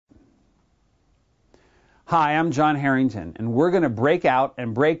Hi, I'm John Harrington, and we're going to break out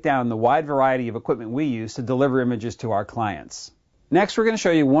and break down the wide variety of equipment we use to deliver images to our clients. Next, we're going to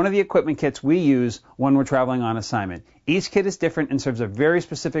show you one of the equipment kits we use when we're traveling on assignment. Each kit is different and serves a very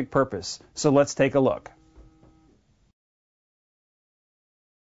specific purpose, so let's take a look.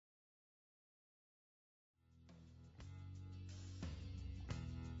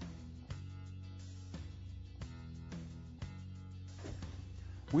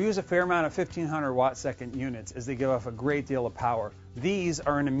 We use a fair amount of 1500 watt-second units as they give off a great deal of power. These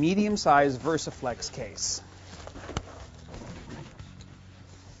are in a medium-sized VersaFlex case.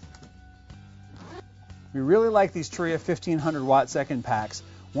 We really like these Tria 1500 watt-second packs.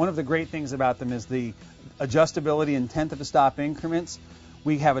 One of the great things about them is the adjustability and tenth of a stop increments.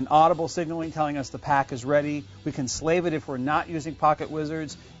 We have an audible signaling telling us the pack is ready. We can slave it if we're not using Pocket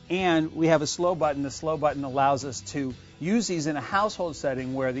Wizards. And we have a slow button. The slow button allows us to use these in a household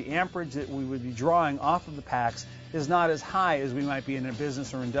setting where the amperage that we would be drawing off of the packs is not as high as we might be in a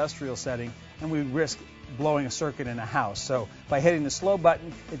business or industrial setting, and we risk blowing a circuit in a house. So by hitting the slow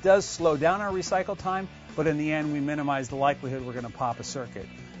button, it does slow down our recycle time, but in the end we minimize the likelihood we're going to pop a circuit.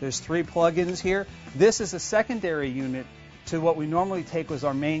 There's 3 plug-ins here. This is a secondary unit to what we normally take as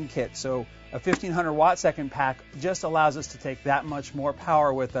our main kit. So a 1500 watt-second pack just allows us to take that much more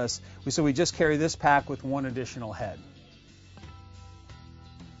power with us. So we just carry this pack with one additional head.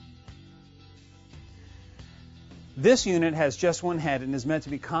 This unit has just one head and is meant to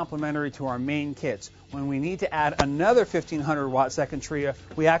be complementary to our main kits. When we need to add another 1500 watt-second Tria,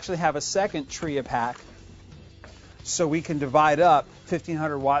 we actually have a second Tria pack, so we can divide up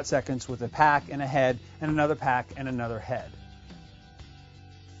 1500 watt-seconds with a pack and a head and another pack and another head.